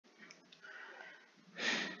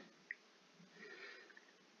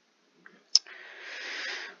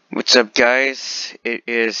What's up, guys? It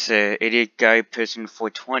is Idiot Guy Person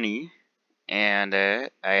 420, and I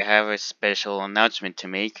have a special announcement to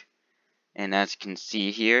make. And as you can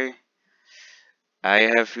see here, I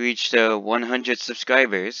have reached 100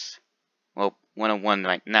 subscribers. Well, 101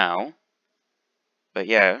 right now, but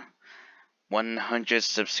yeah, 100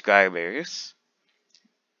 subscribers.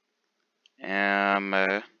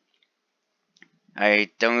 I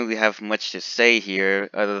don't really have much to say here,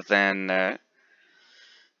 other than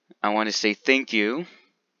I want to say thank you.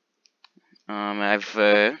 I've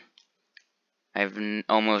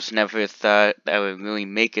almost never thought I would really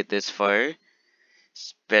make it this far.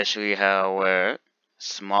 Especially how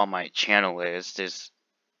small my channel is.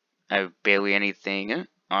 I have barely anything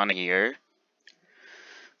on here.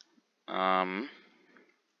 Um,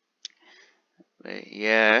 but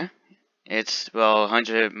yeah, it's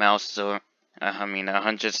 100 mouse.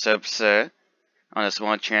 100 subs on a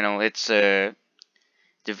small channel. It's a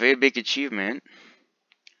very big achievement.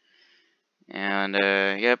 And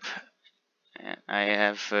yep, I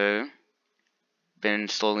have been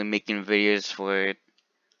slowly making videos for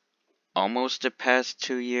almost the past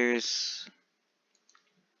 2 years.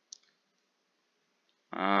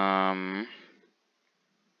 Um,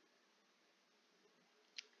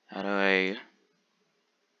 how do I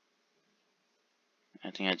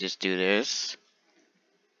think I just do this.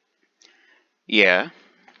 Yeah,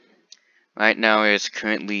 right now it's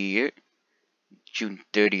currently June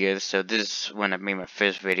 30th, so this is when I made my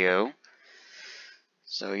first video.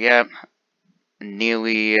 So yeah,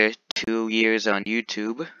 nearly 2 years on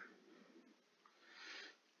YouTube.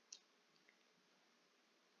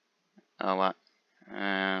 Oh wow,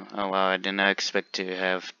 I did not expect to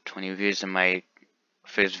have 20 views in my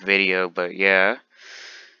first video, but yeah,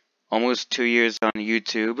 almost 2 years on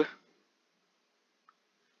YouTube.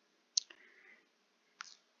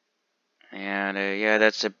 And yeah,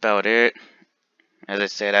 that's about it. As I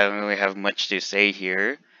said, I don't really have much to say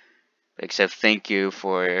here, except thank you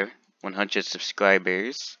for 100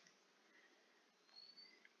 subscribers.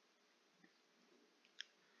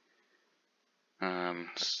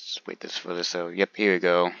 Let's wait this for this. So, yep, here we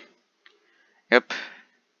go. Yep.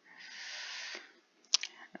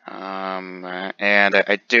 And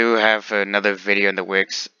I do have another video in the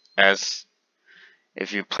works, as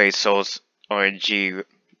if you play Souls RNG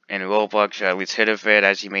in Roblox, or at least heard of it,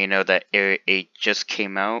 as you may know that Area 8 just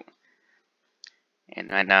came out. And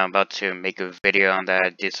right now I'm about to make a video on that. I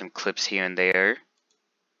did some clips here and there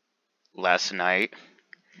last night.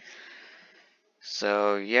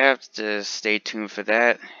 So yeah, just stay tuned for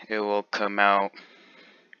that. It will come out,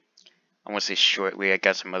 I want to say shortly. I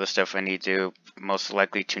got some other stuff I need to do, most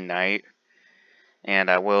likely tonight. And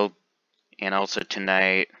also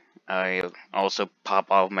tonight, I also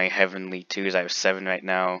pop all of my Heavenly 2s. I have 7 right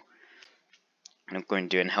now. I'm going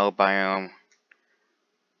to do in Hell Biome.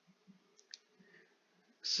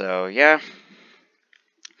 So yeah.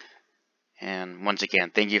 And once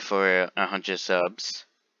again, thank you for 100 subs.